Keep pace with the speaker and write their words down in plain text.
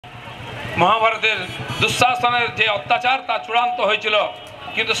মহাভারতের দুঃশাসনের যে অত্যাচার তা চূড়ান্ত হয়েছিল,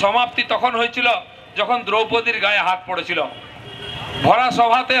 কিন্তু সমাপ্তি তখন হয়েছিল যখন দ্রৌপদীর গায়ে হাত পড়েছিল। ভরা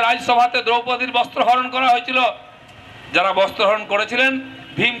সভাতে, রাজসভাতে দ্রৌপদীর বস্ত্রহরণ করা হয়েছিল। যারা বস্ত্রহরণ করেছিলেন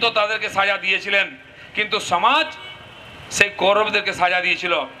ভীম তো তাদেরকে সাজা দিয়েছিলেন, কিন্তু সমাজ সেই কৌরবদেরকে সাজা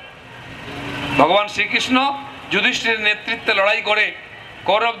দিয়েছিল। ভগবান শ্রীকৃষ্ণ যুধিষ্ঠির নেতৃত্বে লড়াই করে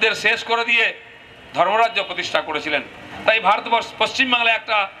কৌরবদের শেষ করে দিয়ে ধর্মরাজ্য প্রতিষ্ঠা করেছিলেন। তাই ভারতবর্ষ, পশ্চিমবাংলায়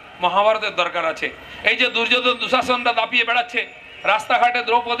একটা মহাভারতের দরকার আছে। এই যে দুর্যোধন দুঃশাসনটা দাপিয়ে বেড়াচ্ছে, রাস্তাঘাটে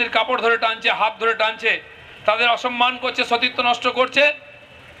দ্রৌপদীর কাপড় ধরে টানছে, হাত ধরে টানছে, তাদের অসম্মান করছে, সতীত্ব নষ্ট করছে,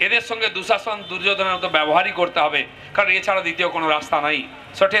 এদের সঙ্গে দুঃশাসন দুর্যোধনের মতো ব্যবহারই করতে হবে, কারণ এছাড়া দ্বিতীয় কোনো রাস্তা নাই।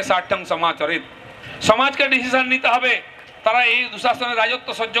 সঠে ষাট্যং সমাচরিত, সমাজকে ডিসিশন নিতে হবে, তারা এই দুঃশাসনের রাজত্ব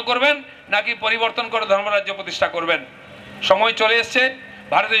সহ্য করবেন নাকি পরিবর্তন করে ধর্মরাজ্য প্রতিষ্ঠা করবেন। সময় চলে এসছে,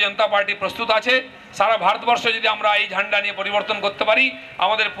 ভারতীয় জনতা পার্টি প্রস্তুত আছে। সারা ভারতবর্ষে যদি আমরা এই ঝান্ডা নিয়ে পরিবর্তন করতে পারি,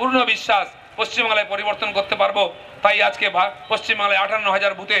 আমাদের পূর্ণ বিশ্বাস পশ্চিমবাংলায় পরিবর্তন করতে পারবো। তাই আজকে পশ্চিমবাংলায়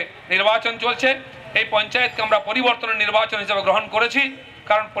 58,000 বুথে নির্বাচন চলছে। এই পঞ্চায়েতকে আমরা পরিবর্তনের নির্বাচন হিসেবে গ্রহণ করেছি,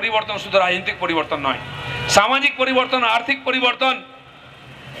 কারণ পরিবর্তন শুধু রাজনৈতিক পরিবর্তন নয়, সামাজিক পরিবর্তন, আর্থিক পরিবর্তন,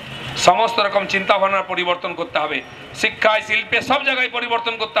 সমস্ত রকম চিন্তা ভাবনার পরিবর্তন করতে হবে। শিক্ষায়, শিল্পে, সব জায়গায়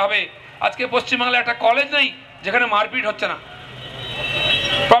পরিবর্তন করতে হবে। আজকে পশ্চিমবাংলায় একটা কলেজ নেই যেখানে মারপিট হচ্ছে না,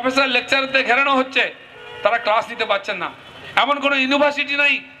 প্রফেসর লেকচারদের ঘেরানো হচ্ছে, তারা ক্লাস নিতে পারছেন না। এমন কোনো ইউনিভার্সিটি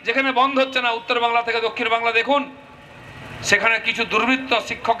নাই যেখানে বন্ধ হচ্ছে না। উত্তর বাংলা থেকে দক্ষিণ বাংলা দেখুন, সেখানে কিছু দুর্বৃত্ত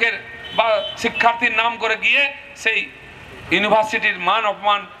শিক্ষকের বা শিক্ষার্থীর নাম করে গিয়ে সেই ইউনিভার্সিটির মান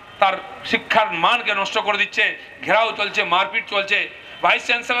অপমান, তার শিক্ষার মানকে নষ্ট করে দিচ্ছে, ঘেরাও চলছে, মারপিট চলছে। ভাইস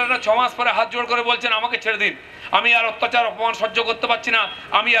চ্যান্সেলররা 6 মাস পরে হাত জোড় করে বলছেন আমাকে ছেড়ে দিন, আমি আর অত্যাচার অপমান সহ্য করতে পারছি না,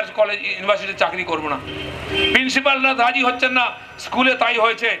 আমি আর কলেজ ইউনিভার্সিটিতে চাকরি করব না। প্রিন্সিপালরা রাজি হচ্ছেন না, স্কুলে তাই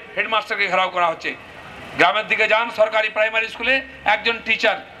হয়েছে, হেডমাস্টারকে ঘেরাও করা হচ্ছে। গ্রামের দিকে যান, সরকারি প্রাইমারি স্কুলে একজন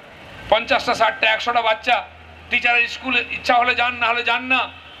টিচার, 50টা 60টা 100টা বাচ্চা, টিচারের স্কুলে ইচ্ছা হলে যান, না হলে যান না।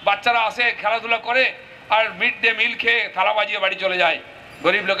 বাচ্চারা আসে, খেলাধুলা করে, আর মিড ডে মিল খেয়ে থালা বাজিয়ে বাড়ি চলে যায়।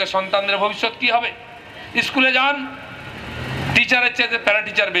 গরিব লোকের সন্তানদের ভবিষ্যৎ কি হবে? স্কুলে যান, টিচারের চেয়ে প্যারা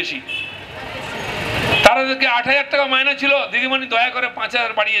টিচার বেশি। তাদেরকে 8,000 টাকা মাইনে ছিল, দিদিমণি দয়া করে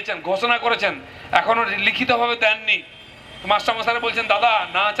 5,000 বাড়িয়েছেন, ঘোষণা করেছেন, এখনো লিখিতভাবে দেননি। মাস্টারমশাইরা বলছেন দাদা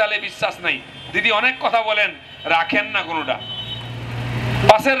না চালে বিশ্বাস নাই। দিদি অনেক কথা বলেন, রাখেন না কোনোটা।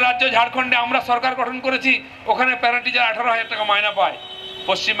 পাশের রাজ্য ঝাড়খণ্ডে আমরা সরকার গঠন করেছি, ওখানে প্যারা টিচার 18,000 টাকা মাইনা পায়।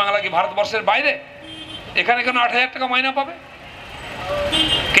 পশ্চিমবাংলা কি ভারতবর্ষের বাইরে? এখানে কেন 8,000 টাকা মাইনা পাবে?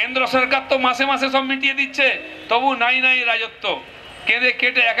 কেন্দ্র সরকার তো মাসে মাসে সব মিটিয়ে দিচ্ছে, তবু নাই নাই রাজত্ব, কেঁদে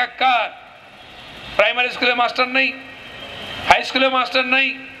কেটে একাকার। প্রাইমারি স্কুলে মাস্টার নেই, হাই স্কুলে মাস্টার নেই,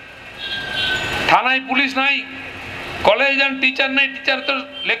 থানায় পুলিশ নাই, কলেজ যান টিচার নেই, টিচার তো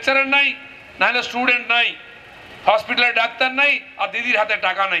লেকচারার নাই, নাহলে স্টুডেন্ট নাই, হসপিটালে ডাক্তার নাই, আর দিদির হাতে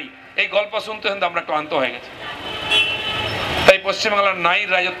টাকা নেই। এই গল্প শুনতে শুনতে আমরা ক্লান্ত হয়ে গেছি। তাই পশ্চিমবাংলার নাই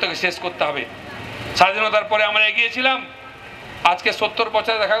রাজত্বকে শেষ করতে হবে। স্বাধীনতার পরে আমরা এগিয়েছিলাম, আজকে 70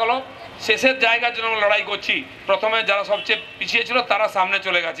 বছরে দেখা গেল শেষের জায়গার জন্য আমরা লড়াই করছি। প্রথমে যারা সবচেয়ে পিছিয়ে ছিল তারা সামনে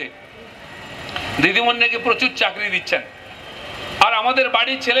চলে গেছে। দিদিমণিকে প্রচুর চাকরি দিচ্ছেন, আর আমাদের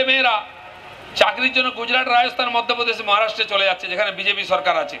বাড়ির ছেলে মেয়েরা চাকরির জন্য গুজরাট, রাজস্থান, মধ্যপ্রদেশ, মহারাষ্ট্রে চলে যাচ্ছে, যেখানে বিজেপি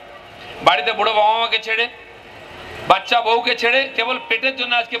সরকার আছে। বাড়িতে বুড়ো বাবা মাকে ছেড়ে, বাচ্চা বউকে ছেড়ে, কেবল পেটের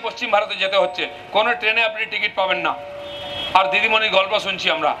জন্য আজকে পশ্চিম ভারতে যেতে হচ্ছে। কোনো ট্রেনে আপনি টিকিট পাবেন না। আর দিদিমণির গল্প শুনছি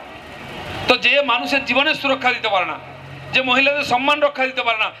আমরা। তো যে মানুষের জীবনের সুরক্ষা দিতে পারে না, যে মহিলাদের সম্মান রক্ষা দিতে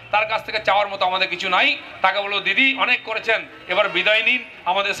পারে না, তার কাছ থেকে চাওয়ার মতো আমাদের কিছু নাই। তাকে বলবো দিদি অনেক করেছেন, এবার বিদায় নিন,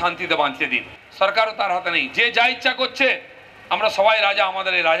 আমাদের শান্তিতে বাঁচতে দিন। সরকারও তার হাতে নেই, যে যা ইচ্ছা করছে। আমরা সবাই রাজা,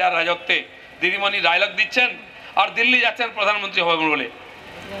 আমাদের এই রাজার রাজত্বে। দিদিমণি ডায়লগ দিচ্ছেন আর দিল্লি যাচ্ছেন প্রধানমন্ত্রী হবেন বলে।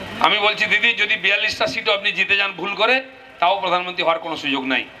 আমি বলছি দিদি যদি 42টা সিটও আপনি জিতে যান ভুল করে, তাও প্রধানমন্ত্রী হওয়ার কোনো সুযোগ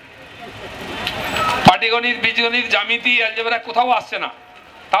নাই। পাটিগণিত, বীজগণিত, জ্যামিতি, অ্যালজেব্রা কোথাও আসছে না,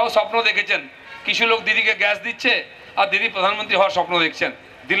 তাও স্বপ্ন দেখেছেন। কিছু লোক দিদিকে গ্যাস দিচ্ছে আর দিদি প্রধানমন্ত্রী হওয়ার স্বপ্ন দেখছেন।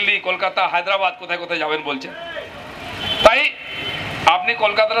 দিল্লি, কলকাতা, হায়দ্রাবাদ কোথায় কোথায় যাবেন বলছেন। তাই আপনি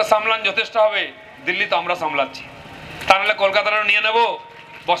কলকাতাটা সামলান, যথেষ্ট হবে। দিল্লি তো আমরা সামলাচ্ছি, তা নাহলে কলকাতাটা নিয়ে নেব,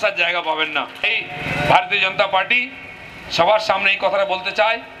 বসার জায়গা পাবেন না। এই ভারতীয় জনতা পার্টি সবার সামনে এই কথাটা বলতে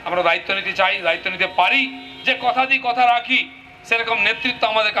চাই, আমরা দায়িত্ব নিতে চাই, দায়িত্ব নিতে পারি। যে কথা দিই কথা রাখি, সেরকম নেতৃত্ব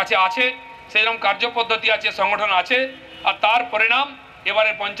আমাদের কাছে আছে, সেরকম কার্যপদ্ধতি আছে, সংগঠন আছে। আর তার পরিণাম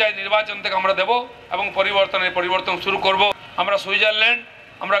এবারে পঞ্চায়েত নির্বাচন থেকে আমরা দেব এবং পরিবর্তন শুরু করব। আমরা সুইজারল্যান্ড,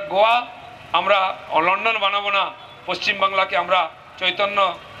 আমরা গোয়া, আমরা লন্ডন বানাবো না। পশ্চিমবাংলাকে আমরা চৈতন্য,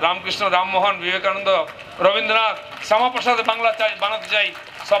 রামকৃষ্ণ, রামমোহন, বিবেকানন্দ, রবীন্দ্রনাথ, শ্যামাপ্রসাদ বাংলা বানাতে চাই,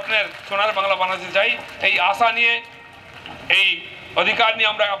 স্বপ্নের সোনার বাংলা বানাতে চাই। এই আশা নিয়ে, এই অধিকার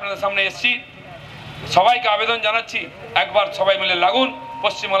নিয়ে আমরা আপনাদের সামনে এসেছি। সবাইকে আবেদন জানাচ্ছি, একবার সবাই মিলে লাগুন,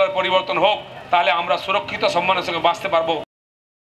 পশ্চিমবাংলার পরিবর্তন হোক, তাহলে আমরা সুরক্ষিত সম্মানের সঙ্গে বাঁচতে পারবো।